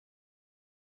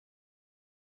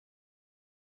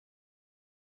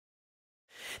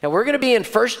Now, we're going to be in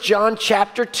 1 John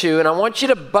chapter 2, and I want you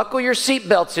to buckle your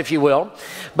seatbelts, if you will,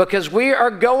 because we are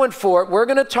going for it. We're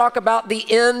going to talk about the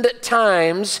end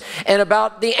times and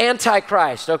about the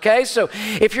Antichrist, okay? So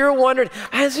if you're wondering,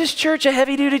 is this church a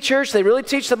heavy-duty church? They really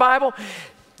teach the Bible?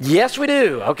 Yes, we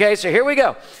do, okay? So here we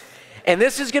go. And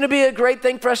this is going to be a great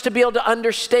thing for us to be able to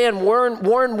understand. Warren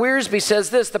Wiersbe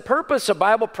says this: the purpose of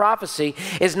Bible prophecy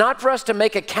is not for us to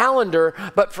make a calendar,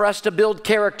 but for us to build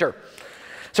character.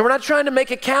 So we're not trying to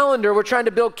make a calendar, we're trying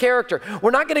to build character.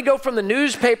 We're not going to go from the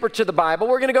newspaper to the Bible,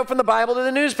 we're going to go from the Bible to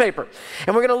the newspaper.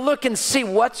 And we're going to look and see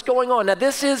what's going on. Now,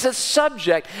 this is a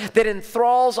subject that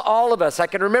enthralls all of us. I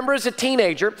can remember as a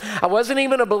teenager, I wasn't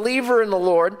even a believer in the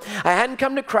Lord. I hadn't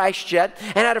come to Christ yet,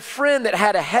 and I had a friend that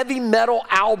had a heavy metal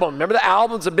album. Remember the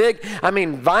album's a big,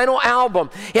 vinyl album.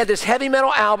 He had this heavy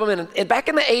metal album, and back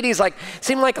in the 80s,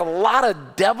 seemed like a lot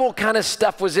of devil kind of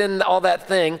stuff was in all that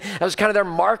thing. That was kind of their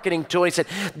marketing tool. He said,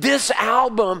 this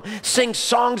album sings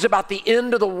songs about the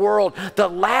end of the world. The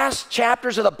last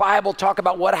chapters of the Bible talk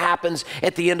about what happens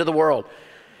at the end of the world.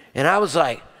 And I was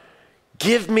like,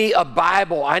 give me a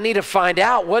Bible. I need to find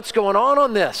out what's going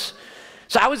on this.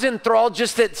 So I was enthralled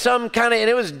just at some kind of, and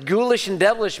it was ghoulish and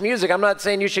devilish music. I'm not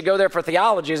saying you should go there for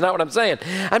theology. Is not what I'm saying.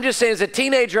 I'm just saying as a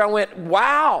teenager, I went,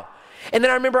 wow. And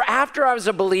then I remember after I was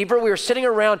a believer, we were sitting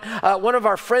around one of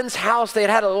our friends' house. They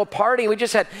had a little party. We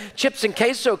just had chips and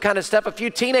queso kind of stuff, a few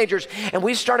teenagers, and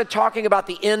we started talking about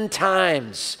the end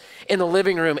times in the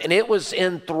living room, and it was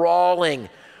enthralling.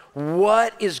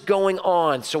 What is going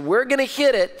on? So we're going to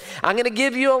hit it. I'm going to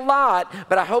give you a lot,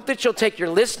 but I hope that you'll take your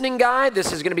listening guide.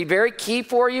 This is going to be very key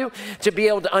for you to be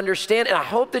able to understand, and I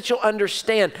hope that you'll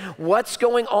understand what's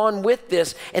going on with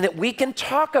this and that we can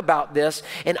talk about this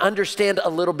and understand a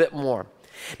little bit more.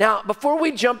 Now, before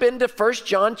we jump into 1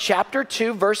 John chapter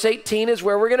 2, verse 18 is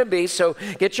where we're going to be, so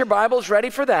get your Bibles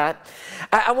ready for that.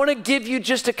 I want to give you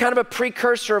just a kind of a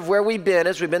precursor of where we've been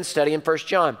as we've been studying 1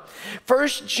 John. 1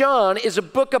 John is a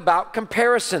book about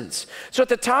comparisons. So at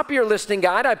the top of your listening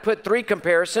guide, I put 3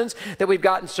 comparisons that we've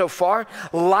gotten so far.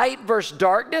 Light versus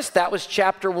darkness, that was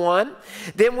chapter 1.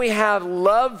 Then we have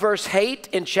love versus hate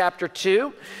in chapter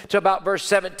 2 to about verse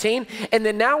 17. And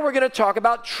then now we're going to talk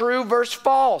about true versus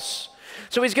false.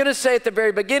 So he's going to say at the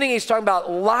very beginning, he's talking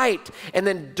about light and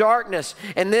then darkness,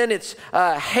 and then it's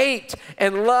hate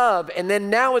and love, and then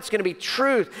now it's going to be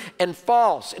truth and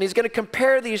false. And he's going to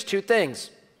compare these two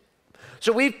things.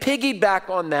 So we've piggybacked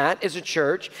on that as a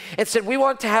church and said we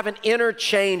want to have an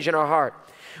interchange in our heart.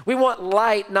 We want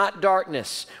light, not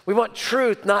darkness. We want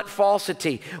truth, not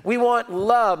falsity. We want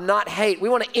love, not hate. We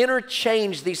want to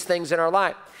interchange these things in our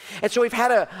life. And so we've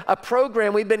had a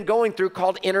program we've been going through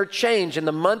called Interchange. In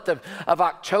the month of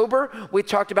October, we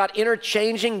talked about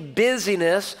interchanging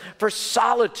busyness for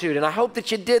solitude. And I hope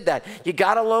that you did that. You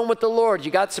got alone with the Lord.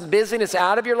 You got some busyness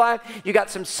out of your life. You got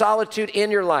some solitude in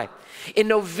your life. In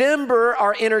November,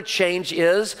 our interchange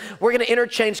is, we're going to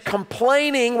interchange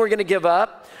complaining, we're going to give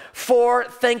up, for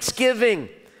Thanksgiving.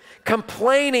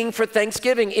 Complaining for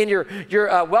Thanksgiving. In your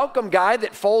welcome guide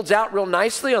that folds out real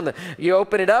nicely, you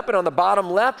open it up, and on the bottom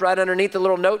left, right underneath the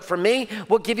little note from me,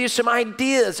 we'll give you some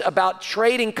ideas about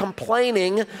trading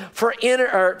complaining for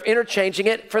interchanging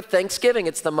it for Thanksgiving.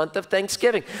 It's the month of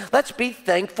Thanksgiving. Let's be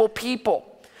thankful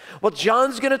people. Well,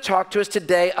 John's going to talk to us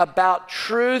today about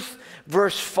truth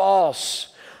versus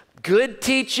false. Good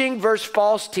teaching versus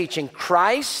false teaching.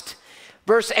 Christ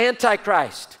versus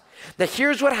Antichrist. Now,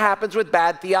 here's what happens with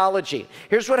bad theology.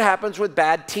 Here's what happens with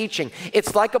bad teaching.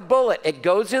 It's like a bullet. It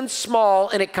goes in small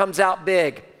and it comes out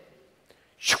big.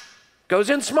 Goes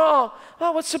in small.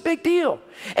 Oh, what's the big deal?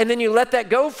 And then you let that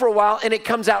go for a while and it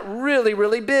comes out really,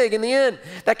 really big in the end.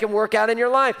 That can work out in your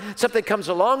life. Something comes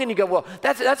along and you go, well,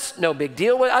 that's no big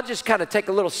deal. Well, I'll just kind of take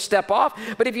a little step off.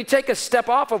 But if you take a step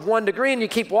off of 1 degree and you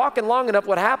keep walking long enough,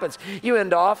 what happens? You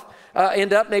end up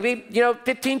maybe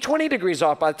 15, 20 degrees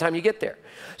off by the time you get there.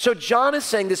 So John is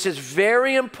saying this is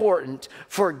very important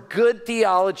for good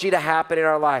theology to happen in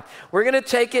our life. We're going to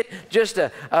take it just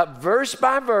a verse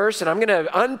by verse, and I'm going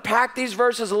to unpack these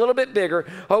verses a little bit bigger.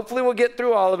 Hopefully we'll get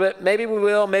through all of it. Maybe we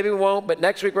will, maybe we won't, but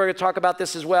next week we're going to talk about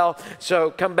this as well.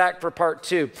 So come back for part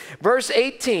 2. Verse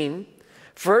 18,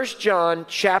 1 John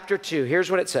chapter 2. Here's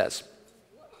what it says.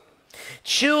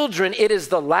 Children, it is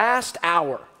the last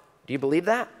hour. Do you believe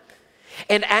that?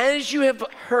 And as you have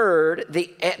heard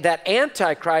that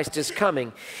Antichrist is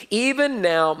coming, even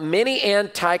now many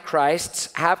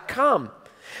Antichrists have come.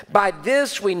 By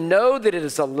this we know that it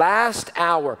is the last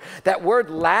hour. That word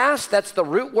last, that's the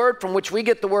root word from which we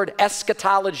get the word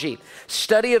eschatology,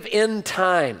 study of end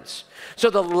times. So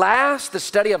the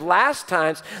study of last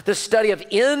times, the study of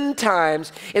end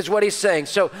times is what he's saying.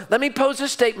 So let me pose a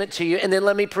statement to you and then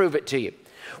let me prove it to you.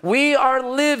 We are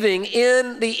living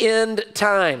in the end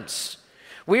times.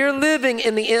 We are living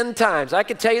in the end times. I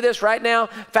can tell you this right now,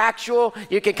 factual.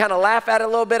 You can kind of laugh at it a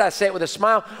little bit. I say it with a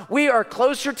smile. We are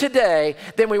closer today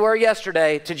than we were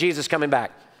yesterday to Jesus coming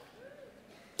back.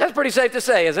 That's pretty safe to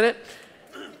say, isn't it?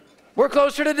 We're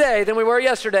closer today than we were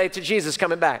yesterday to Jesus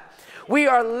coming back. We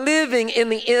are living in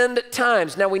the end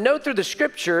times. Now, we know through the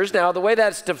scriptures, now the way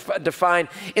that's defined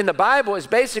in the Bible is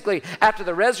basically after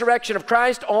the resurrection of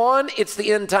Christ on, it's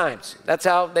the end times. That's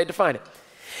how they define it.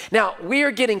 Now, we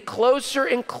are getting closer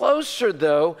and closer,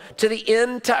 though, to the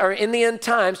end, or in the end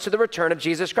times, to the return of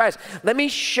Jesus Christ. Let me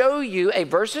show you a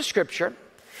verse of scripture.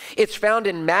 It's found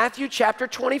in Matthew chapter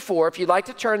 24. If you'd like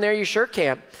to turn there, you sure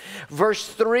can. Verse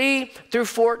 3 through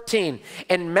 14.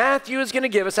 And Matthew is going to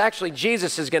give us, actually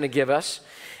Jesus is going to give us,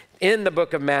 in the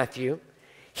book of Matthew,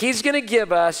 he's going to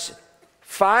give us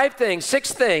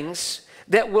 6 things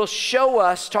that will show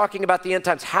us, talking about the end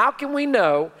times. How can we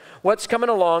know what's coming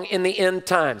along in the end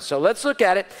times? So let's look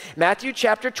at it. Matthew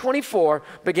chapter 24,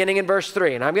 beginning in verse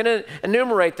 3. And I'm going to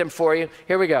enumerate them for you.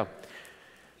 Here we go.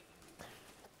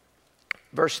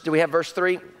 Do we have verse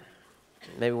 3?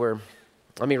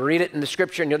 Let me read it in the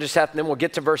scripture and you'll just have to, then we'll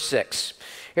get to verse 6.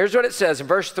 Here's what it says in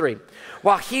verse 3.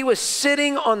 While he was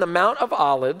sitting on the Mount of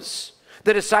Olives,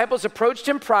 the disciples approached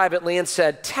him privately and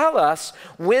said, "Tell us,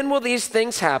 when will these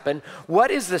things happen?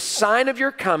 What is the sign of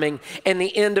your coming and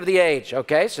the end of the age?"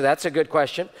 Okay, so that's a good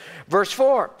question. Verse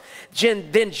 4.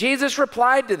 Then Jesus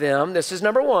replied to them, this is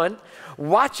number 1,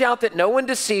 "Watch out that no one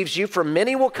deceives you, for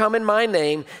many will come in my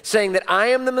name, saying that I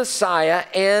am the Messiah,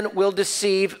 and will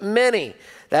deceive many."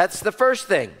 That's the first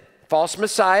thing. False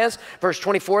messiahs. Verse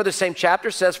 24, the same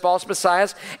chapter says false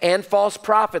messiahs and false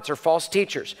prophets or false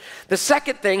teachers. The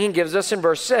second thing he gives us in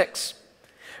verse 6.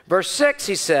 Verse 6,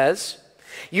 he says,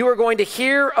 "You are going to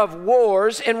hear of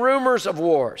wars and rumors of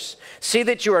wars. See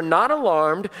that you are not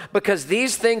alarmed, because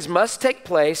these things must take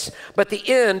place, but the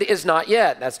end is not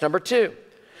yet." That's number 2.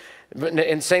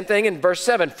 And same thing in verse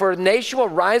 7. "For nation will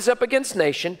rise up against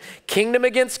nation, kingdom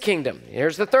against kingdom."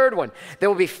 Here's the third one. "There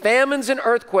will be famines and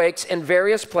earthquakes in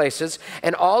various places,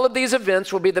 and all of these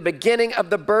events will be the beginning of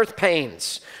the birth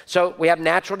pains." So we have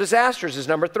natural disasters as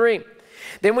number 3.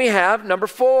 Then we have number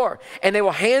 4. "And they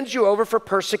will hand you over for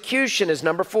persecution" as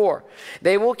number 4.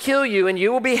 "They will kill you, and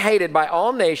you will be hated by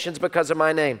all nations because of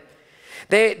my name.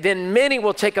 Then many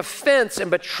will take offense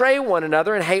and betray one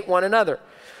another and hate one another."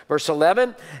 Verse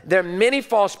 11, "There many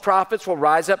false prophets will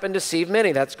rise up and deceive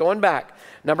many." That's going back.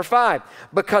 Number 5,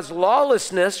 "Because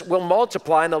lawlessness will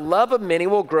multiply and the love of many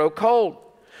will grow cold.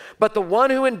 But the one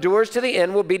who endures to the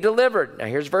end will be delivered." Now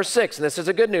here's verse 6, and this is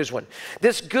a good news one.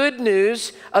 "This good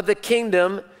news of the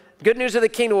kingdom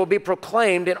will be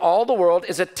proclaimed in all the world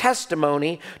as a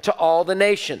testimony to all the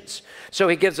nations." So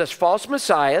he gives us false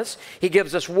messiahs, he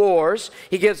gives us wars,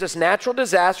 he gives us natural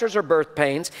disasters or birth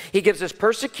pains, he gives us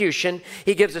persecution,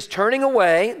 he gives us turning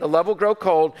away, the love will grow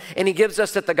cold, and he gives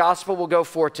us that the gospel will go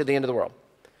forth to the end of the world.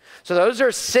 So those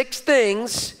are 6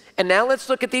 things, and now let's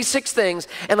look at these 6 things,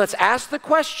 and let's ask the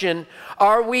question,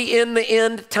 are we in the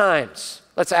end times?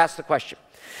 Let's ask the question.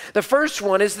 The first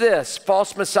one is this: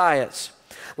 false messiahs.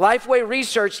 Lifeway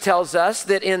research tells us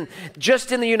that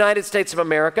just in the United States of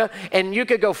America, and you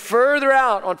could go further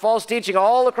out on false teaching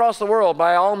all across the world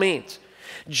by all means,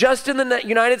 just in the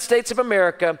United States of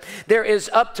America, there is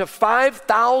up to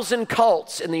 5,000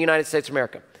 cults in the United States of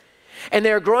America. And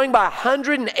they're growing by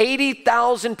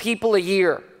 180,000 people a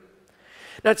year.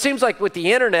 Now, it seems like with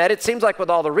the internet, it seems like with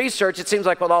all the research, it seems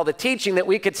like with all the teaching that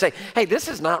we could say, hey, this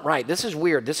is not right, this is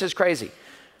weird, this is crazy.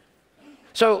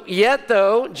 So yet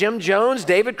though, Jim Jones,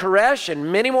 David Koresh,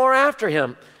 and many more after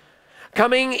him,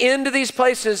 coming into these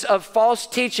places of false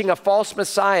teaching, of false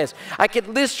messiahs. I could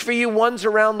list for you ones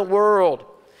around the world,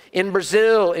 in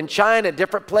Brazil, in China,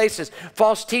 different places,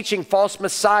 false teaching, false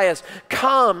messiahs.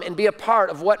 Come and be a part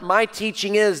of what my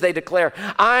teaching is, they declare.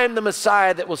 I'm the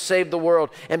Messiah that will save the world,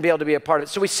 and be able to be a part of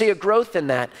it. So we see a growth in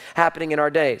that happening in our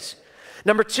days.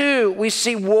 Number 2, we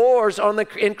see wars on the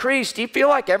increase. Do you feel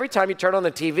like every time you turn on the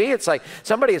TV, it's like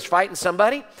somebody is fighting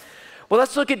somebody? Well,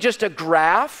 let's look at just a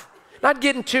graph. Not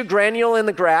getting too granular in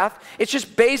the graph. It's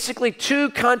just basically 2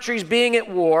 countries being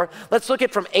at war. Let's look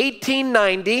at from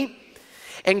 1890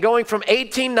 and going from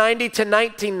 1890 to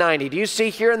 1990. Do you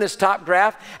see here in this top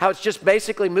graph how it's just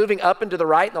basically moving up and to the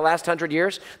right in the last 100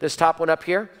 years? This top one up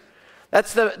here.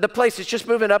 That's the place. It's just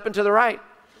moving up and to the right.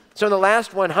 So in the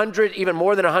last 100, even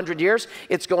more than 100 years,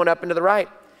 it's going up and to the right.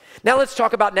 Now let's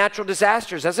talk about natural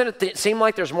disasters. Doesn't it seem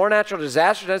like there's more natural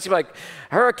disasters? Doesn't it seem like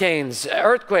hurricanes,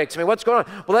 earthquakes? I mean, what's going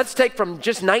on? Well, let's take from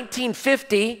just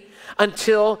 1950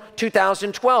 until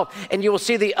 2012, and you will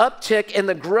see the uptick in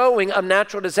the growing of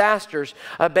natural disasters,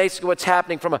 basically what's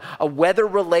happening from a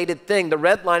weather-related thing. The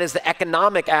red line is the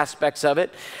economic aspects of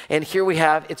it, and here we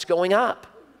have it's going up.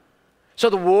 So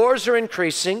the wars are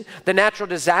increasing, the natural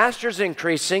disasters are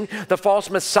increasing, the false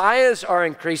messiahs are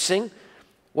increasing.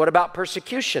 What about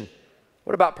persecution?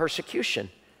 What about persecution?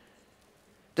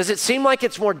 Does it seem like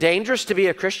it's more dangerous to be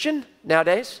a Christian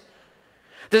nowadays?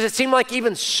 Does it seem like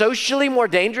even socially more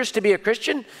dangerous to be a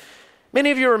Christian?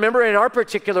 Many of you remember in our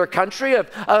particular country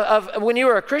of when you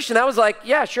were a Christian, that was like,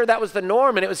 yeah, sure, that was the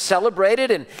norm, and it was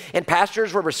celebrated, and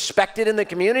pastors were respected in the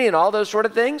community and all those sort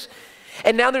of things.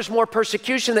 And now there's more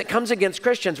persecution that comes against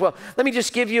Christians. Well, let me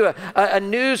just give you a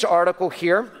news article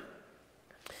here.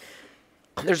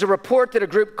 There's a report that a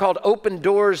group called Open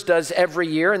Doors does every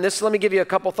year, and let me give you a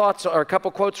couple thoughts or a couple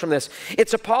quotes from this.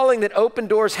 It's appalling that Open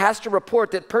Doors has to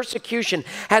report that persecution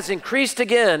has increased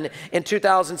again in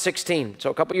 2016, so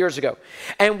a couple years ago.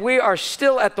 And we are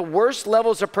still at the worst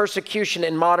levels of persecution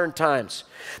in modern times.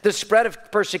 The spread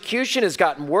of persecution has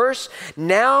gotten worse,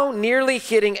 now nearly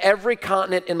hitting every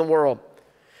continent in the world.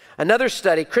 Another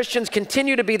study, Christians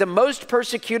continue to be the most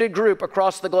persecuted group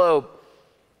across the globe.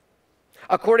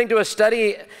 According to a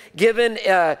study given,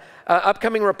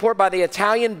 upcoming report by the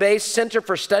Italian-based Center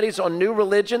for Studies on New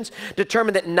Religions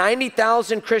determined that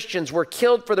 90,000 Christians were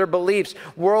killed for their beliefs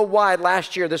worldwide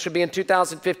last year. This would be in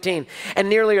 2015. And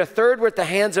nearly a third were at the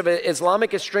hands of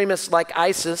Islamic extremists like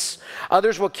ISIS.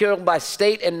 Others were killed by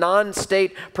state and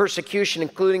non-state persecution,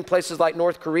 including places like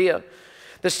North Korea.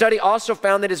 The study also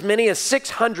found that as many as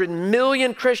 600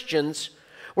 million Christians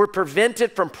were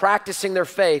prevented from practicing their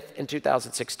faith in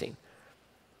 2016.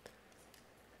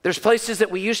 There's places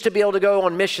that we used to be able to go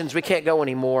on missions, we can't go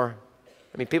anymore.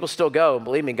 I mean, people still go, and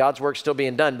believe me, God's work's still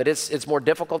being done, but it's more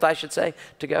difficult, I should say,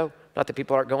 to go. Not that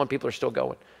people aren't going, people are still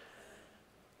going.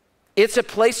 It's a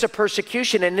place of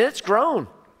persecution, and it's grown.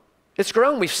 It's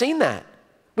grown, we've seen that.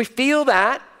 We feel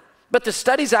that, but the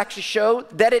studies actually show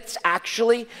that it's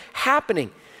actually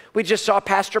happening. We just saw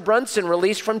Pastor Brunson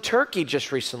released from Turkey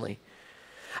just recently.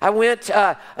 I went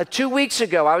 2 weeks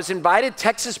ago. I was invited,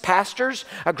 Texas pastors,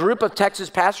 a group of Texas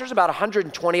pastors, about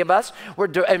 120 of us, were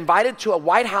invited to a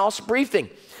White House briefing.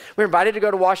 We were invited to go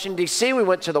to Washington, D.C. We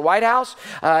went to the White House,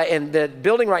 and the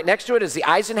building right next to it is the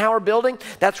Eisenhower building.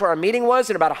 That's where our meeting was,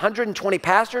 and about 120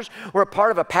 pastors were a part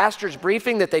of a pastor's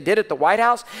briefing that they did at the White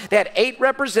House. They had 8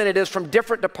 representatives from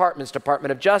different departments,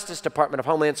 Department of Justice, Department of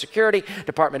Homeland Security,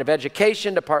 Department of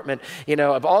Education, Department,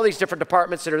 of all these different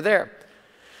departments that are there.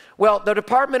 Well, the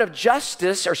Department of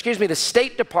Justice, the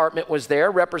State Department was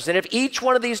there, representative. Each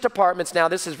one of these departments, now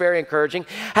this is very encouraging,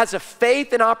 has a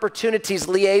faith and opportunities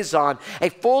liaison, a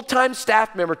full-time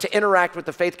staff member to interact with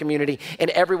the faith community in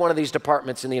every one of these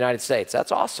departments in the United States.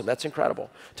 That's awesome. That's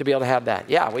incredible to be able to have that.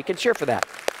 Yeah, we can cheer for that.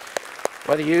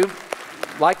 Whether you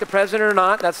like the president or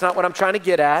not, that's not what I'm trying to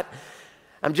get at.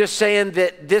 I'm just saying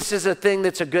that this is a thing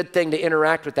that's a good thing to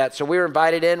interact with that. So we were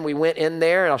invited in, we went in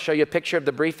there, and I'll show you a picture of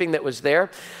the briefing that was there.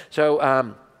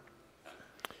 So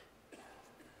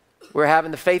we're having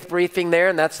the faith briefing there,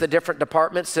 and that's the different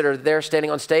departments that are there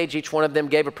standing on stage. Each one of them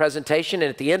gave a presentation,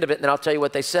 and at the end of it, and then I'll tell you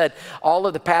what they said. All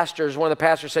of the pastors, one of the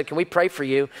pastors said, "Can we pray for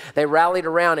you?" They rallied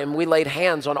around, and we laid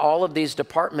hands on all of these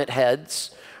department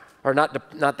heads, or not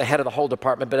the head of the whole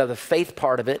department, but of the faith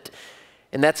part of it.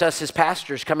 And that's us as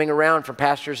pastors coming around from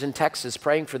pastors in Texas,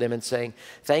 praying for them and saying,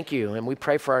 thank you. And we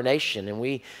pray for our nation. And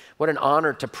what an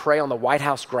honor to pray on the White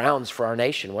House grounds for our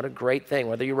nation. What a great thing.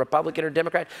 Whether you're Republican or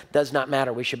Democrat, does not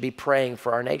matter. We should be praying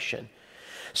for our nation.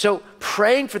 So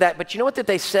praying for that. But you know what that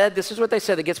they said? This is what they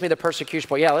said that gets me the persecution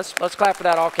point. Yeah, let's clap for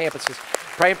that, all campuses.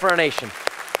 Praying for our nation.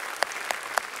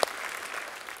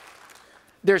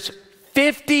 There's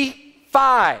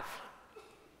 55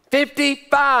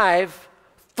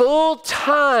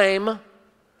 full-time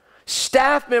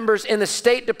staff members in the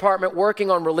State Department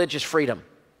working on religious freedom.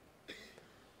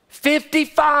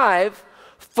 55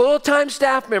 full-time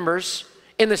staff members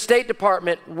in the State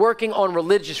Department working on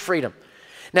religious freedom.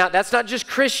 Now, that's not just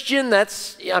Christian,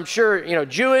 that's, I'm sure,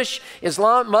 Jewish,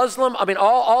 Islam, Muslim,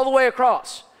 all the way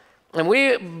across. And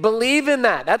we believe in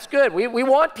that. That's good. We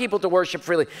want people to worship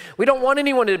freely. We don't want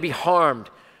anyone to be harmed.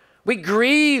 We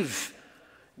grieve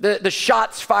the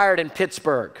shots fired in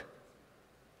Pittsburgh.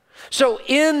 So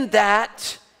in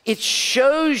that, it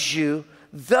shows you,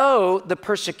 though the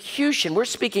persecution, we're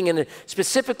speaking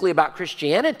specifically about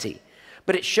Christianity,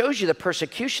 but it shows you the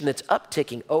persecution that's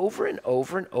upticking over and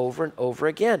over and over and over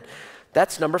again.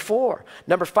 That's number 4.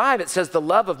 Number 5, it says the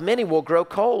love of many will grow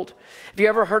cold. Have you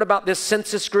ever heard about this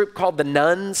census group called the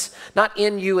nuns? Not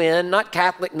N-U-N, not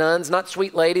Catholic nuns, not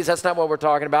sweet ladies. That's not what we're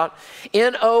talking about.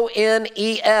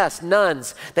 N-O-N-E-S,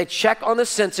 nuns. They check on the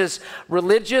census,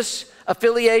 religious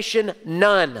affiliation,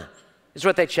 none is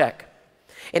what they check.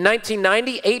 In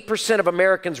 1990, 8% of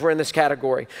Americans were in this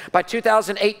category. By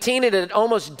 2018, it had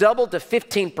almost doubled to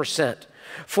 15%.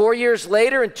 4 years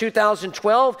later, in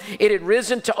 2012, it had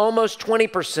risen to almost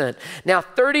 20%. Now,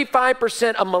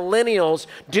 35% of millennials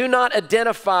do not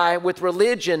identify with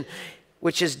religion,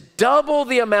 which is double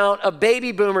the amount of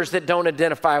baby boomers that don't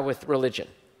identify with religion,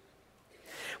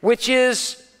 which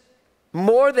is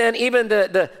more than even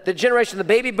the generation, the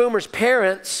baby boomers'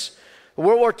 parents,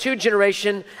 World War II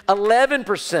generation,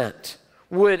 11%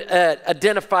 would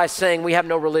identify saying we have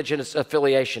no religious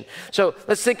affiliation. So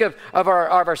let's think of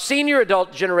our senior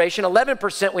adult generation,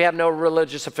 11% we have no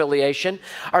religious affiliation.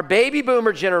 Our baby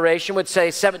boomer generation would say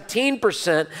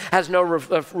 17% has no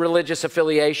religious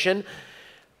affiliation.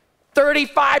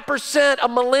 35% of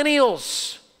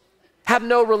millennials have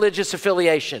no religious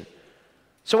affiliation.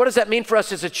 So what does that mean for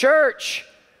us as a church?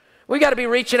 We got to be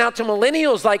reaching out to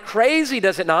millennials like crazy,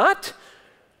 does it not?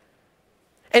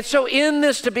 And so in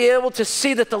this, to be able to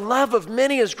see that the love of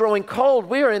many is growing cold,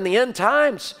 we are in the end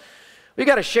times. We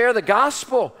got to share the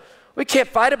gospel. We can't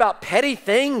fight about petty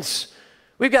things.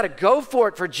 We've got to go for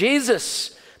it for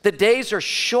Jesus. The days are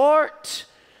short.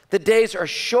 The days are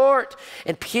short,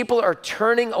 and people are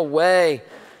turning away,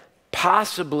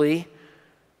 possibly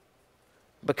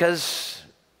because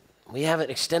we haven't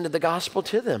extended the gospel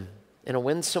to them in a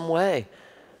winsome way.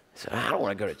 So I don't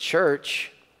want to go to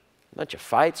church. A bunch of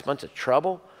fights, a bunch of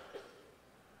trouble.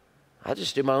 I'll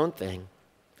just do my own thing.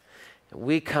 And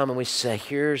we come and we say,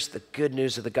 here's the good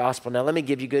news of the gospel. Now let me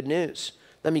give you good news.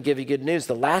 Let me give you good news.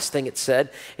 The last thing it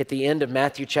said at the end of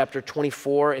Matthew chapter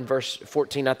 24 in verse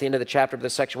 14, not the end of the chapter, but the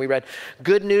section we read,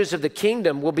 good news of the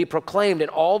kingdom will be proclaimed in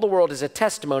all the world as a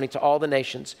testimony to all the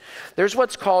nations. There's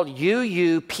what's called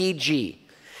UUPG.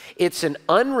 It's an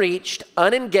unreached,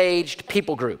 unengaged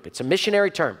people group. It's a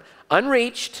missionary term.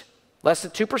 Unreached, less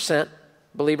than 2%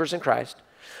 believers in Christ.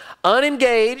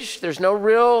 Unengaged, there's no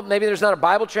real, maybe there's not a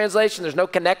Bible translation, there's no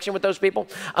connection with those people.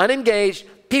 Unengaged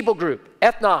people group,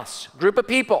 ethnos, group of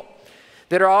people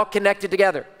that are all connected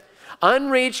together.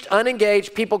 Unreached,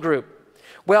 unengaged people group.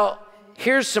 Well,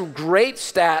 here's some great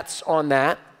stats on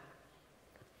that.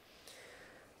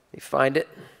 Let me find it.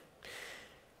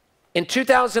 In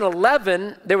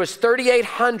 2011, there was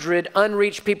 3,800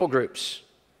 unreached people groups.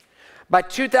 By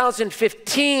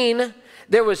 2015,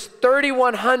 there was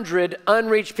 3,100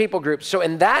 unreached people groups. So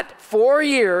in that 4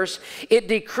 years, it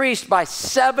decreased by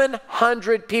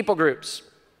 700 people groups.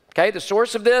 Okay, the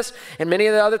source of this and many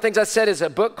of the other things I said is a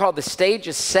book called The Stage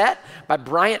is Set by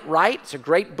Bryant Wright. It's a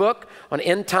great book on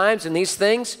end times and these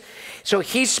things. So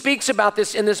he speaks about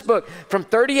this in this book. From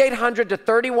 3,800 to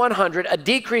 3,100, a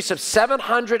decrease of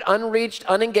 700 unreached,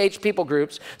 unengaged people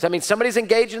groups. So that means somebody's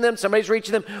engaging them, somebody's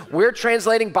reaching them. We're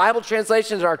translating Bible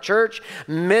translations in our church,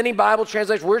 many Bible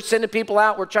translations. We're sending people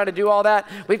out. We're trying to do all that.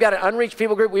 We've got an unreached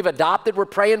people group we've adopted, we're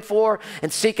praying for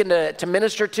and seeking to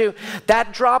minister to.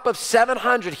 That drop of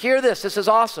 700, hear this is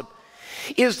awesome,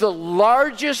 is the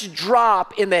largest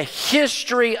drop in the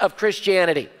history of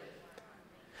Christianity.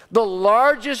 The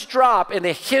largest drop in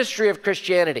the history of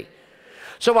Christianity.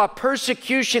 So while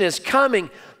persecution is coming,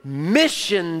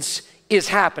 missions is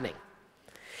happening.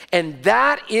 And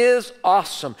that is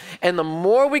awesome. And the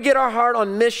more we get our heart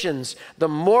on missions, the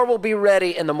more we'll be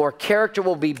ready and the more character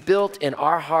will be built in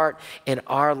our heart, in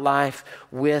our life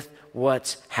with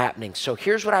what's happening. So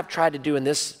here's what I've tried to do in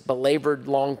this belabored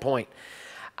long point.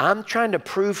 I'm trying to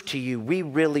prove to you we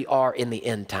really are in the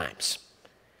end times.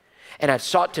 And I've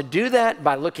sought to do that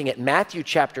by looking at Matthew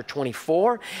chapter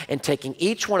 24 and taking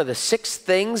each one of the 6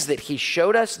 things that he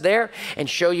showed us there and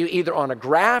show you either on a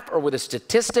graph or with a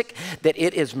statistic that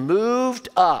it is moved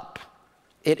up.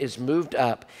 It is moved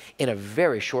up in a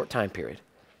very short time period.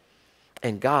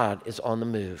 And God is on the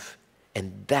move.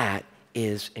 And that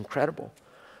is incredible.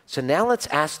 So now let's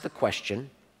ask the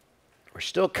question. We're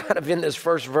still kind of in this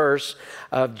first verse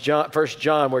of 1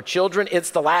 John, where children,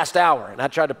 it's the last hour. And I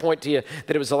tried to point to you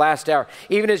that it was the last hour.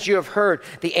 Even as you have heard,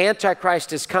 the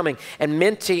Antichrist is coming, and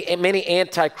many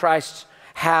Antichrists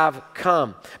have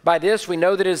come. By this we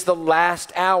know that it is the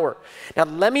last hour. Now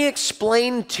let me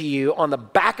explain to you on the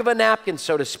back of a napkin,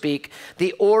 so to speak,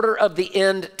 the order of the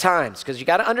end times, because you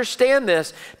got to understand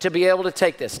this to be able to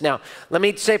take this. Now let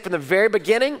me say from the very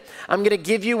beginning, I'm going to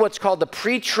give you what's called the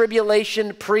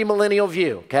pre-tribulation, premillennial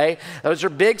view, okay? Those are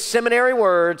big seminary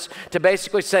words to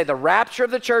basically say the rapture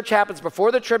of the church happens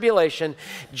before the tribulation,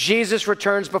 Jesus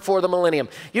returns before the millennium.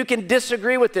 You can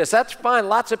disagree with this. That's fine.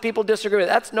 Lots of people disagree with it.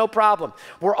 That's no problem.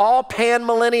 We're all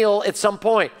pan-millennial at some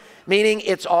point, meaning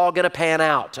it's all going to pan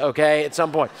out, okay, at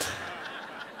some point.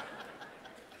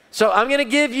 So I'm going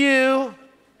to give you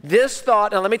this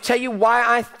thought, and let me tell you why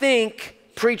I think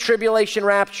pre-tribulation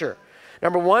rapture.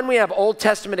 Number one, we have Old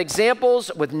Testament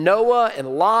examples with Noah and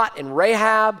Lot and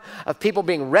Rahab of people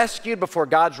being rescued before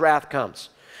God's wrath comes.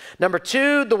 Number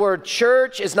two, the word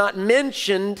church is not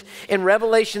mentioned in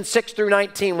Revelation 6 through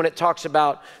 19 when it talks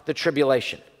about the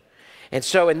tribulation. And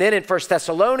then in 1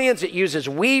 Thessalonians, it uses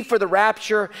we for the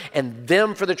rapture and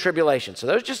them for the tribulation. So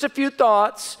there's just a few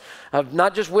thoughts of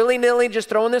not just willy-nilly just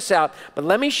throwing this out, but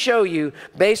let me show you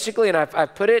basically, and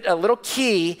I've put it a little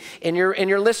key in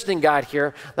your listening guide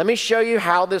here. Let me show you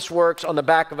how this works on the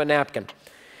back of a napkin.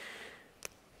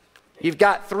 You've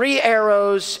got 3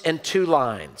 arrows and 2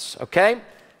 lines, okay?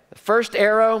 The first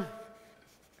arrow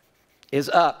is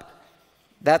up.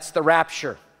 That's the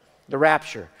rapture, the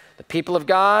rapture. The people of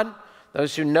God,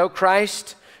 those who know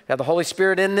Christ, have the Holy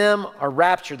Spirit in them, are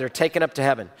raptured. They're taken up to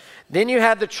heaven. Then you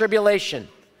have the tribulation.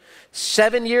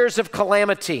 7 years of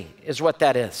calamity is what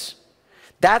that is.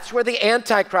 That's where the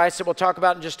Antichrist, that we'll talk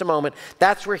about in just a moment,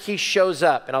 that's where he shows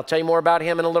up. And I'll tell you more about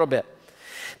him in a little bit.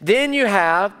 Then you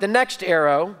have the next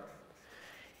arrow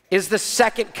is the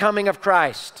second coming of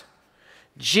Christ.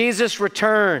 Jesus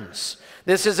returns.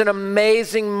 This is an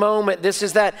amazing moment. This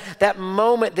is that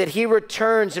moment that he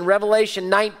returns in Revelation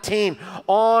 19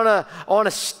 on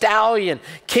a stallion,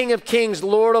 King of Kings,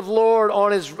 Lord of Lords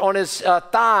on his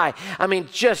thigh. I mean,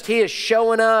 just he is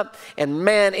showing up, and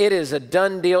man, it is a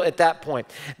done deal at that point.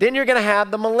 Then you're going to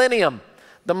have the millennium.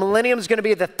 The millennium is going to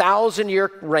be the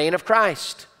 1,000-year reign of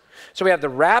Christ. So we have the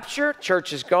rapture,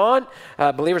 church is gone,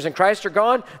 believers in Christ are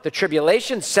gone, the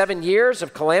tribulation, 7 years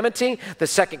of calamity, the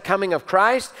second coming of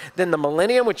Christ, then the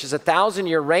millennium, which is a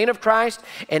 1,000-year reign of Christ,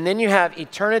 and then you have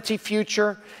eternity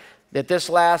future, that this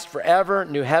lasts forever,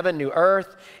 new heaven, new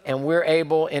earth, and we're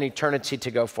able in eternity to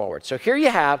go forward. So here you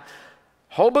have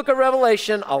whole book of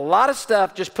Revelation, a lot of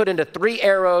stuff just put into 3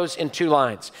 arrows in 2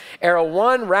 lines. Arrow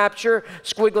 1, rapture,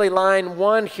 squiggly line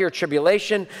 1, here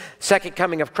tribulation, second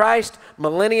coming of Christ,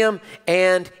 millennium,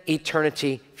 and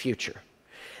eternity future.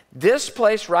 This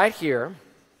place right here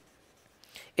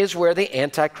is where the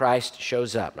Antichrist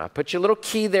shows up. Now, I put you a little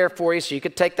key there for you so you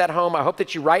could take that home. I hope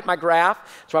that you write my graph.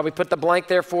 That's why we put the blank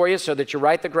there for you, so that you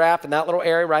write the graph in that little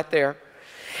area right there.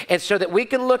 And so that we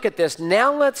can look at this.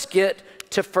 Now let's get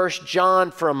to 1 John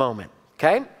for a moment,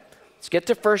 okay? Let's get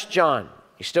to 1 John.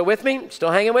 You still with me? Still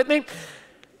hanging with me?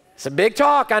 It's a big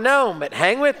talk, I know, but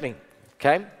hang with me,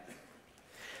 okay?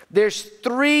 There's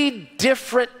 3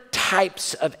 different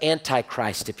types of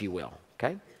Antichrist, if you will,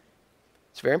 okay?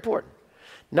 It's very important.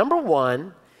 Number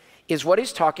 1 is what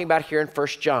he's talking about here in 1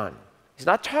 John. He's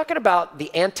not talking about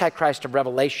the Antichrist of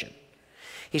Revelation.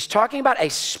 He's talking about a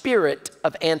spirit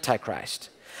of Antichrist,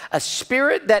 a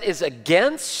spirit that is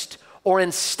against or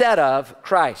instead of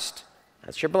Christ.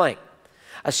 That's your blank.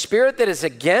 A spirit that is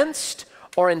against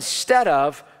or instead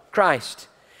of Christ.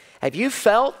 Have you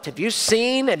felt, have you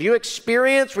seen, have you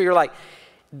experienced where you're like,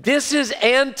 this is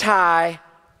anti-Christ?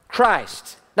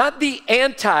 Not the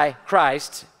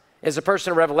Antichrist is a person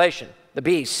of Revelation, the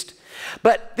beast,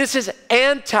 but this is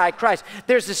anti-Christ.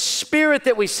 There's a spirit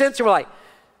that we sense and we're like,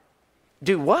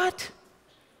 do what?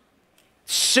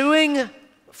 Suing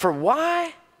for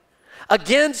why?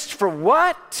 Against for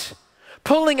what?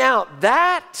 Pulling out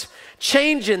that?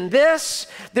 Changing this?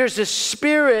 There's a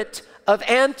spirit of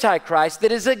Antichrist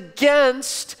that is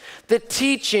against the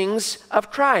teachings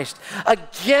of Christ,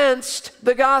 against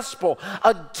the gospel,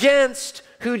 against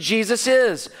who Jesus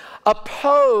is,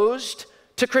 opposed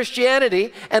to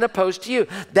Christianity and opposed to you.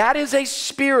 That is a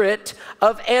spirit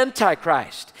of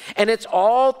Antichrist. And it's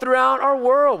all throughout our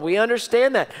world. We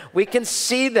understand that. We can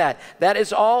see that. That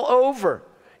is all over.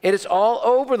 It is all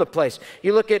over the place.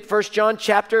 You look at 1 John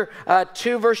chapter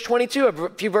 2, verse 22, a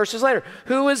few verses later.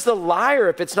 Who is the liar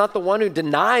if it's not the one who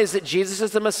denies that Jesus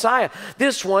is the Messiah?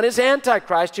 This one is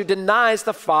Antichrist, who denies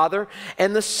the Father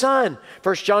and the Son.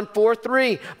 1 John 4,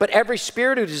 3. But every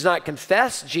spirit who does not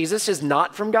confess Jesus is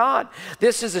not from God.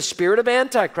 This is the spirit of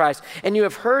Antichrist. And you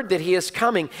have heard that he is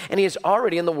coming, and he is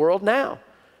already in the world now.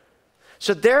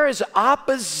 So there is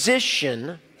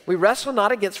opposition. We wrestle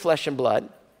not against flesh and blood,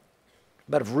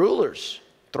 but of rulers,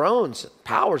 thrones,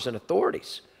 powers, and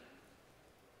authorities.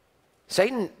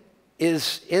 Satan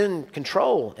is in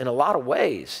control in a lot of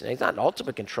ways. He's not in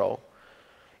ultimate control.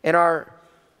 In our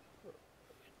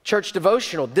church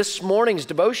devotional, this morning's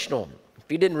devotional,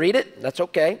 if you didn't read it, that's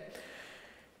okay.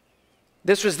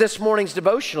 This was this morning's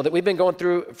devotional that we've been going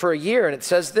through for a year, and it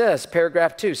says this,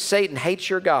 paragraph 2, Satan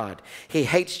hates your God. He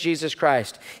hates Jesus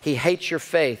Christ. He hates your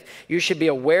faith. You should be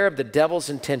aware of the devil's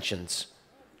intentions.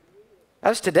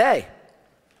 That's today.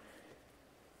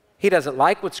 He doesn't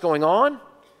like what's going on.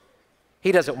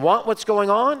 He doesn't want what's going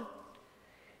on.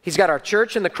 He's got our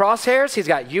church in the crosshairs. He's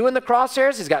got you in the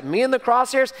crosshairs. He's got me in the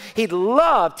crosshairs. He'd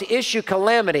love to issue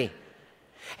calamity.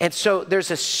 And so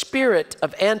there's a spirit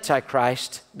of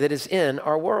Antichrist that is in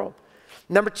our world.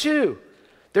 Number 2,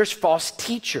 there's false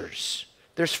teachers.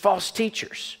 There's false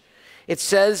teachers. It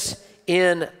says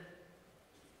in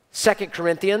 2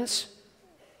 Corinthians,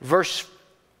 verse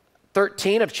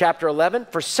 13 of chapter 11,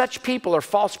 for such people are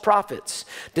false prophets,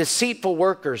 deceitful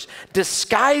workers,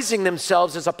 disguising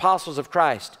themselves as apostles of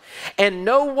Christ. And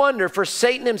no wonder, for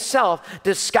Satan himself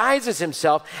disguises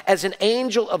himself as an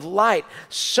angel of light,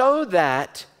 so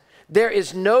that it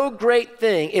is no great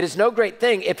thing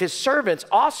if his servants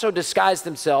also disguise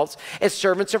themselves as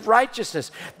servants of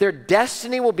righteousness. Their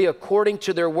destiny will be according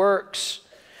to their works.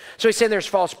 So he's saying there's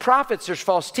false prophets, there's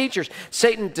false teachers.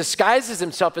 Satan disguises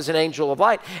himself as an angel of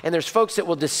light, and there's folks that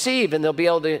will deceive, and they'll be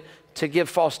able to give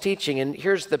false teaching. And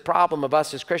here's the problem of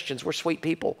us as Christians. We're sweet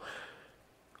people.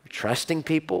 We're trusting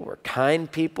people. We're kind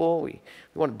people. We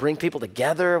want to bring people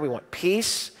together. We want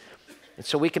peace. And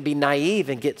so we can be naive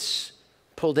and get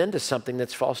pulled into something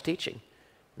that's false teaching,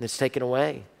 and that's taken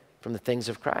away from the things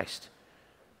of Christ.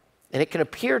 And it can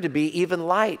appear to be even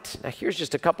light. Now here's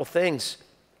just a couple things.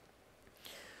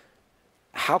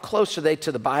 How close are they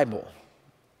to the Bible?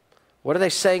 What are they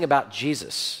saying about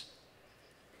Jesus?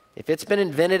 If it's been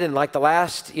invented in like the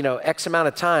last, X amount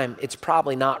of time, it's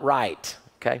probably not right,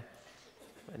 okay?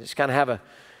 I just kind of have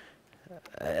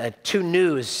a too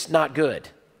new is not good.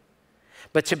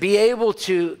 But to be able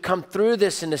to come through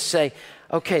this and to say,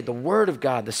 okay, the Word of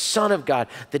God, the Son of God,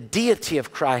 the deity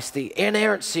of Christ, the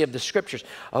inerrancy of the Scriptures.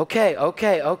 Okay.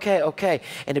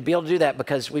 And to be able to do that,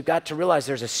 because we've got to realize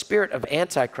there's a spirit of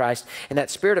Antichrist, and that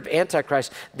spirit of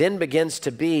Antichrist then begins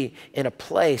to be in a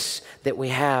place that we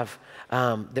have,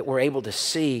 that we're able to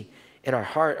see in our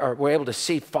heart, or we're able to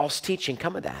see false teaching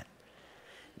come of that.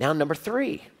 Now, number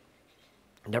three,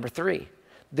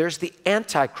 there's the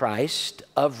Antichrist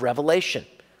of Revelation.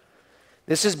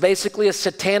 This is basically a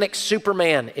satanic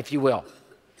Superman, if you will.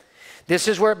 This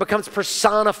is where it becomes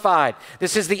personified.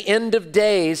 This is the end of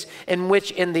days in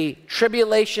which in the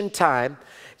tribulation time,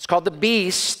 it's called the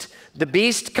beast. The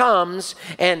beast comes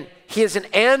and he is an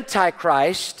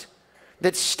Antichrist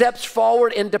that steps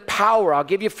forward into power. I'll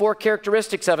give you 4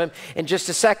 characteristics of him in just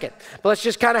a second. But let's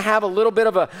just kind of have a little bit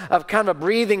of a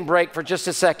breathing break for just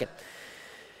a second.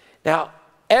 Now,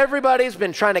 everybody's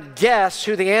been trying to guess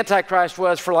who the Antichrist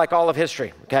was for like all of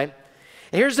history, okay? And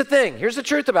here's the thing, here's the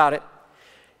truth about it.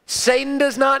 Satan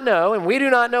does not know, and we do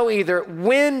not know either,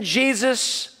 when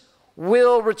Jesus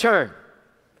will return.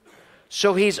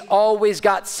 So he's always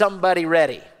got somebody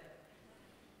ready.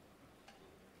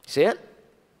 See it?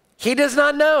 He does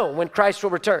not know when Christ will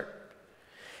return.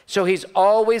 So he's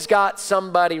always got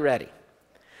somebody ready.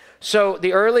 So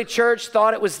the early church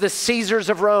thought it was the Caesars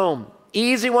of Rome.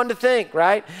 Easy one to think,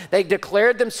 right? They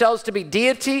declared themselves to be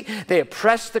deity. They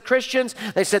oppressed the Christians.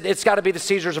 They said it's got to be the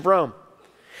Caesars of Rome.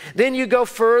 Then you go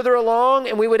further along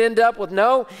and we would end up with,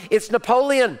 no, it's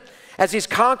Napoleon. As he's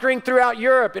conquering throughout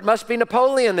Europe, it must be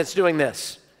Napoleon that's doing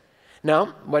this. No,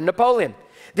 it wasn't Napoleon.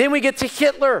 Then we get to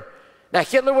Hitler. Now,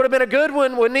 Hitler would have been a good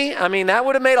one, wouldn't he? I mean, that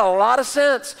would have made a lot of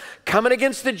sense. Coming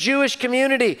against the Jewish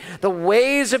community, the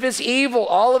ways of his evil,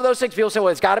 all of those things. People say, well,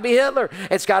 it's got to be Hitler.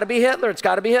 It's got to be Hitler. It's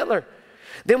got to be Hitler.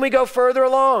 Then we go further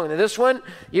along. And this one,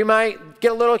 you might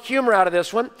get a little humor out of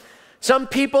this one. Some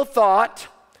people thought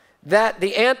that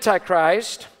the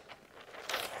Antichrist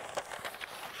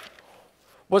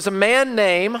was a man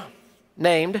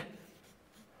named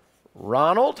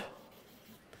Ronald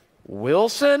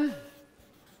Wilson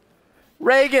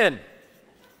Reagan.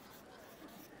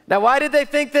 Now, why did they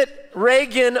think that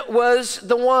Reagan was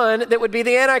the one that would be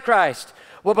the Antichrist?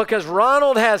 Well, because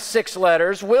Ronald has 6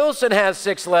 letters, Wilson has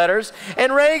 6 letters,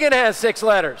 and Reagan has 6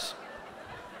 letters.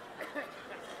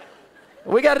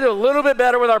 We got to do a little bit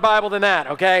better with our Bible than that,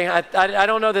 okay? I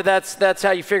don't know that that's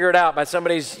how you figure it out by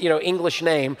somebody's English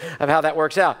name of how that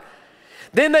works out.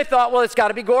 Then they thought, well, it's got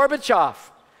to be Gorbachev.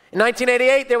 In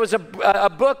 1988, there was a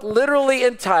book literally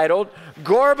entitled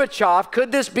Gorbachev,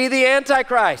 could this be the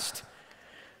Antichrist?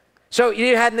 So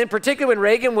you had, in particular, when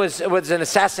Reagan was an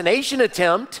assassination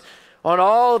attempt on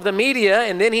all of the media,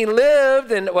 and then he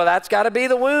lived, and well, that's got to be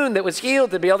the wound that was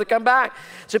healed to be able to come back.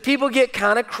 So people get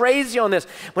kind of crazy on this.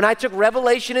 When I took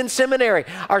Revelation in seminary,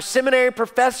 our seminary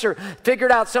professor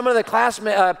figured out, some of the class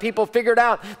people figured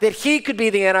out that he could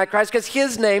be the Antichrist because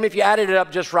his name, if you added it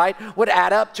up just right, would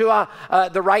add up to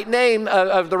the right name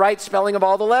of the right spelling of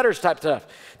all the letters type stuff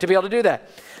to be able to do that.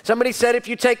 Somebody said if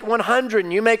you take 100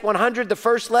 and you make 100 the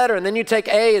first letter, and then you take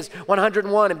A is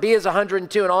 101 and B is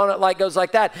 102 and on it like goes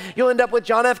like that, you'll end up with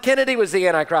John F. Kennedy was the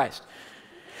Antichrist.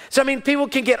 So I mean, people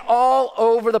can get all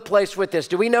over the place with this.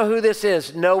 Do we know who this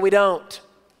is? No, we don't.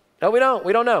 No, we don't.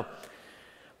 We don't know.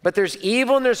 But there's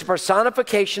evil, and there's a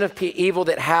personification of evil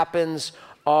that happens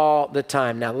all the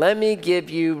time. Now, let me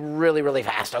give you really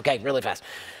fast. Okay, really fast.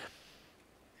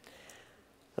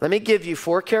 Let me give you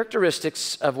 4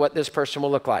 characteristics of what this person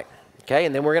will look like, okay?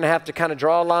 And then we're going to have to kind of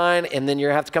draw a line, and then you're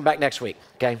going to have to come back next week,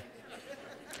 okay?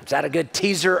 Is that a good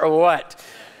teaser or what?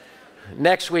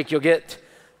 Next week, you'll get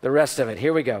the rest of it.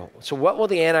 Here we go. So what will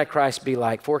the Antichrist be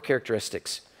like? 4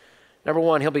 characteristics. Number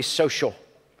 1, he'll be social.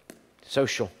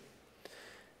 Social.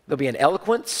 There'll be an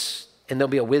eloquence, and there'll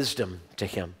be a wisdom to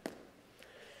him.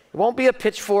 It won't be a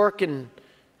pitchfork and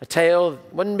a tail.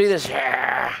 It wouldn't be this.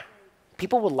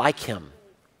 People will like him.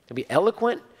 He'll be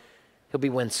eloquent. He'll be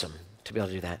winsome to be able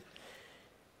to do that.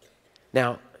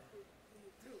 Now,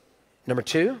 number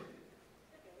 2,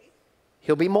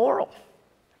 he'll be moral.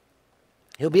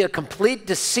 He'll be a complete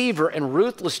deceiver and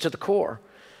ruthless to the core,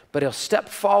 but he'll step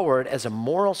forward as a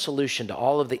moral solution to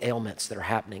all of the ailments that are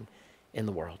happening in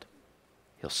the world.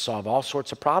 He'll solve all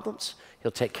sorts of problems.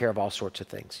 He'll take care of all sorts of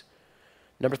things.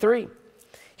 Number 3,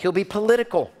 he'll be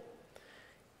political.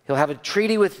 He'll have a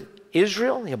treaty with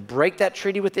Israel. He'll break that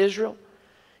treaty with Israel.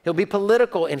 He'll be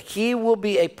political, and he will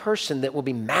be a person that will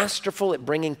be masterful at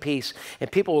bringing peace. And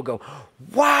people will go,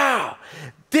 wow,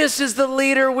 this is the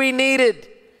leader we needed.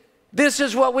 This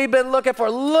is what we've been looking for.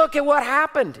 Look at what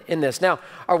happened in this. Now,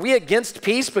 are we against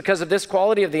peace because of this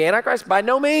quality of the Antichrist? By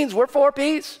no means. We're for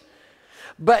peace.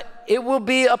 But it will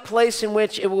be a place in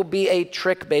which it will be a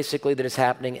trick, basically, that is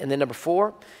happening. And then number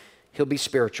 4, he'll be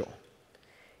spiritual.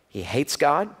 He hates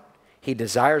God. He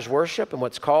desires worship and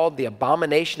what's called the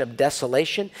abomination of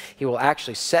desolation. He will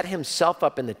actually set himself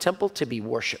up in the temple to be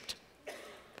worshiped.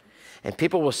 And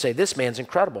people will say, this man's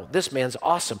incredible. This man's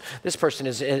awesome. This person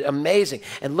is amazing.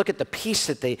 And look at the peace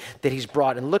that he's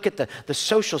brought. And look at the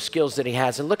social skills that he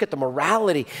has. And look at the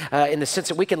morality in the sense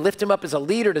that we can lift him up as a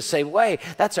leader to say, wait,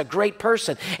 that's a great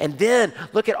person. And then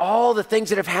look at all the things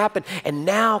that have happened. And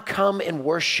now come and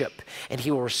worship. And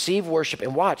he will receive worship.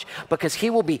 And watch, because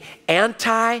he will be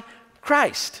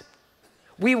anti-Christ.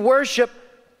 We worship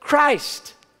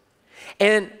Christ.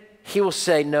 And he will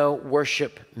say, no,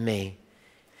 worship me.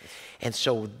 And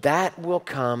so that will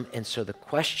come. And so the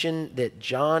question that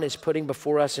John is putting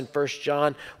before us in 1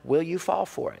 John, will you fall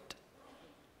for it?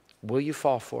 Will you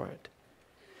fall for it?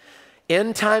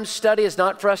 End time study is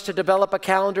not for us to develop a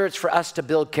calendar. It's for us to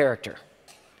build character.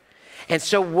 And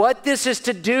so what this is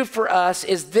to do for us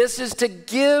is this is to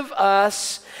give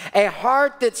us a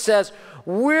heart that says,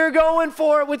 we're going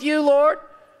for it with you, Lord.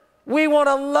 We want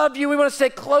to love you. We want to stay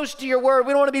close to your word.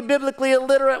 We don't want to be biblically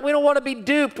illiterate. We don't want to be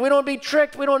duped. We don't want to be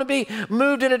tricked. We don't want to be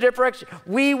moved in a different direction.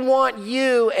 We want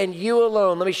you and you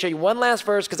alone. Let me show you one last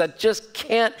verse because I just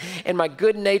can't in my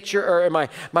good nature or in my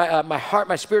heart,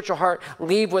 my spiritual heart,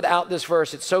 leave without this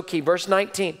verse. It's so key. Verse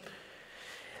 19.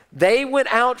 They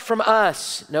went out from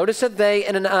us. Notice a they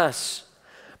and an us.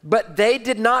 But they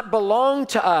did not belong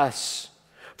to us.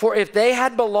 For if they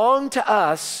had belonged to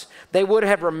us, they would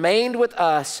have remained with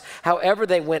us. However,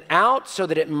 they went out so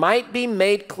that it might be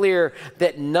made clear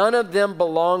that none of them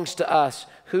belongs to us.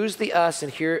 Who's the us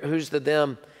and who's the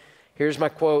them? Here's my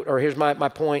quote, or here's my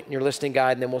point in your listening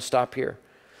guide, and then we'll stop here.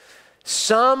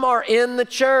 Some are in the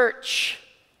church,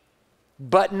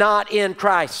 but not in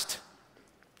Christ.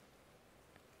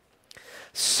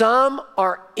 Some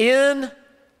are in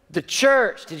the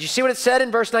church. Did you see what it said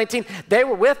in verse 19? They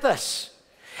were with us.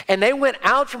 And they went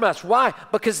out from us. Why?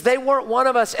 Because they weren't one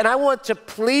of us. And I want to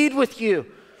plead with you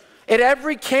at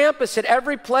every campus, at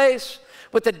every place,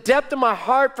 with the depth of my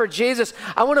heart for Jesus.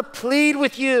 I want to plead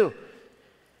with you.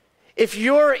 If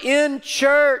you're in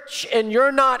church and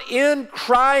you're not in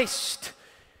Christ,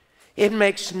 it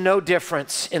makes no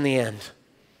difference in the end.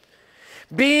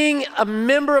 Being a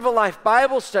member of a Life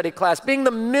Bible study class, being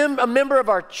a member of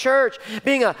our church,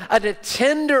 being an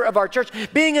attender of our church,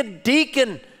 being a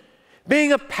deacon,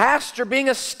 being a pastor, being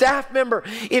a staff member,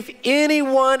 if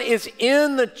anyone is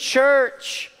in the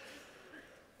church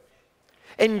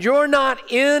and you're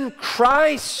not in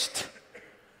Christ,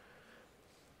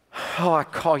 oh, I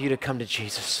call you to come to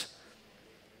Jesus.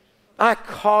 I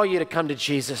call you to come to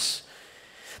Jesus.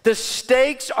 The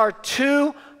stakes are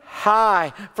too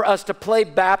high for us to play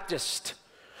Baptist,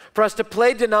 for us to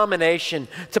play denomination,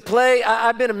 to play,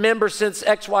 I've been a member since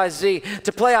XYZ,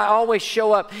 to play I always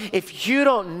show up. If you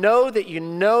don't know that you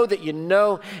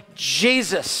know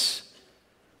Jesus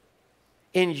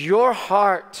in your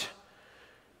heart,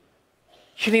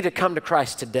 you need to come to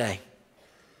Christ today.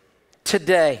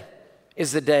 Today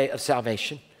is the day of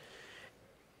salvation.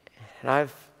 And I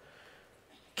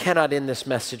cannot end this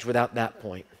message without that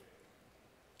point.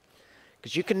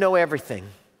 Because you can know everything.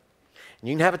 And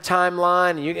you can have a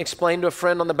timeline, and you can explain to a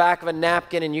friend on the back of a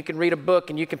napkin, and you can read a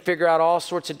book, and you can figure out all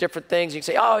sorts of different things. You can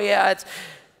say, oh yeah, it's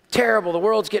terrible. The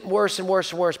world's getting worse and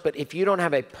worse and worse. But if you don't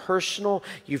have a personal,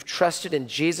 you've trusted in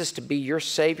Jesus to be your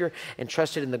Savior and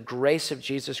trusted in the grace of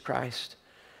Jesus Christ,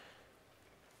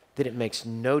 then it makes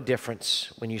no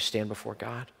difference when you stand before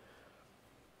God.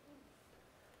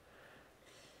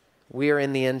 We are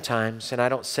in the end times, and I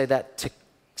don't say that to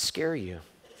scare you.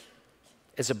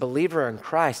 As a believer in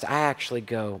Christ, I actually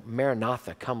go,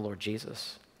 Maranatha, come Lord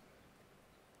Jesus.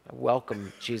 I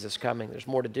welcome Jesus coming. There's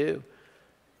more to do,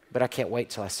 but I can't wait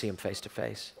till I see him face to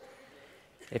face.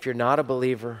 If you're not a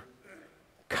believer,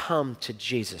 come to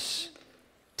Jesus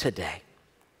today.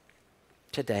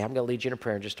 Today, I'm going to lead you in a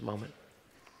prayer in just a moment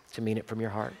to mean it from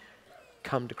your heart.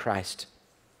 Come to Christ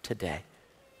today.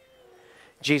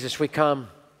 Jesus, we come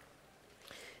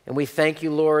and we thank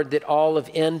you, Lord, that all of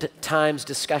end times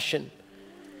discussion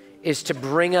is to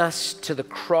bring us to the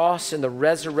cross and the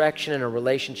resurrection and a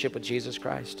relationship with Jesus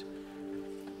Christ.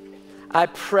 I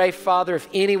pray, Father, if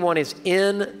anyone is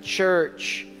in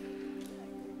church,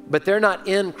 but they're not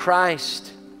in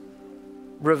Christ,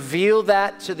 reveal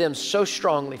that to them so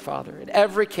strongly, Father, at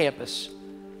every campus,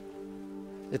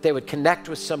 that they would connect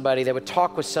with somebody, they would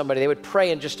talk with somebody, they would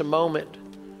pray in just a moment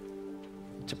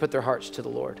to put their hearts to the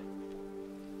Lord.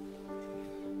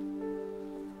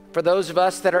 For those of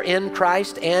us that are in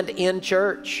Christ and in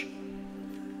church,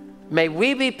 may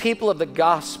we be people of the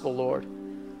gospel, Lord.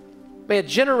 May a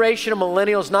generation of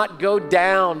millennials not go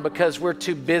down because we're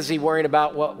too busy worrying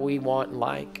about what we want and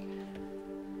like.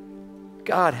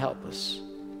 God, help us.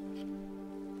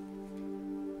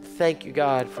 Thank you,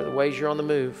 God, for the ways you're on the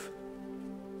move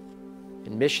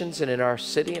in missions and in our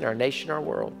city, in our nation, our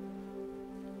world.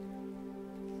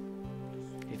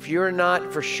 If you're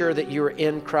not for sure that you're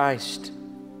in Christ,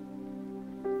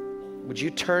 would you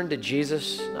turn to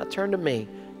Jesus? Not turn to me,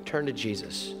 turn to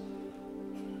Jesus.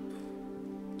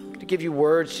 To give you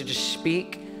words to just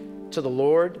speak to the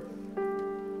Lord,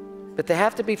 but they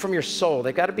have to be from your soul.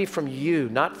 They've got to be from you,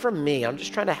 not from me. I'm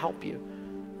just trying to help you.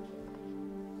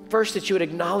 First, that you would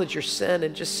acknowledge your sin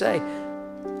and just say,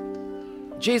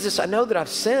 Jesus, I know that I've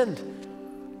sinned.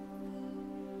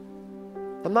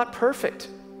 I'm not perfect.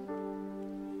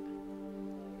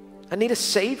 I need a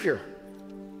Savior.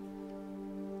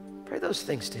 Pray those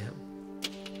things to him.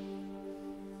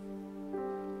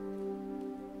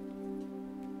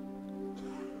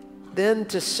 Then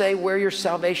to say where your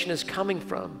salvation is coming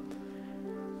from.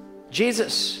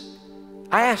 Jesus,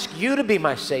 I ask you to be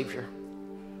my Savior.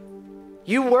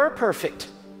 You were perfect.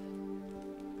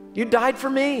 You died for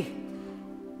me.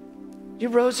 You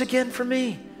rose again for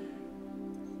me.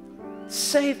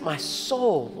 Save my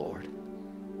soul, Lord.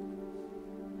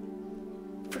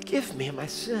 Forgive me of my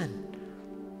sin.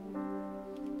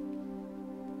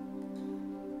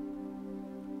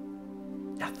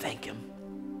 Now thank him.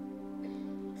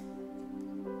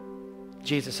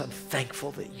 Jesus, I'm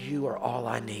thankful that you are all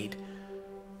I need.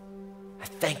 I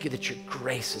thank you that your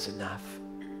grace is enough.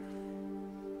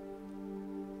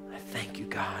 I thank you,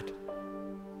 God,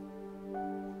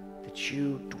 that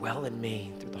you dwell in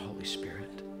me through the Holy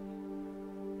Spirit.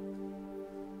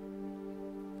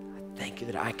 I thank you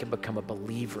that I can become a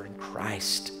believer in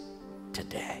Christ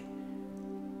today.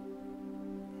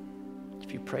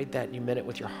 If you prayed that and you meant it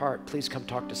with your heart, please come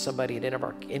talk to somebody at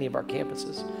any of our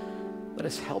campuses. Let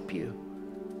us help you.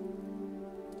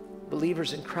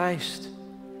 Believers in Christ,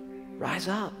 rise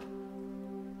up.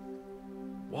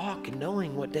 Walk in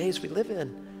knowing what days we live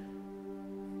in.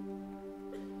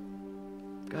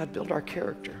 God, build our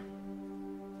character.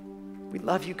 We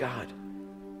love you, God.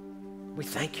 We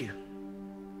thank you.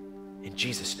 In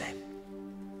Jesus' name,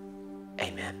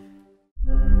 amen.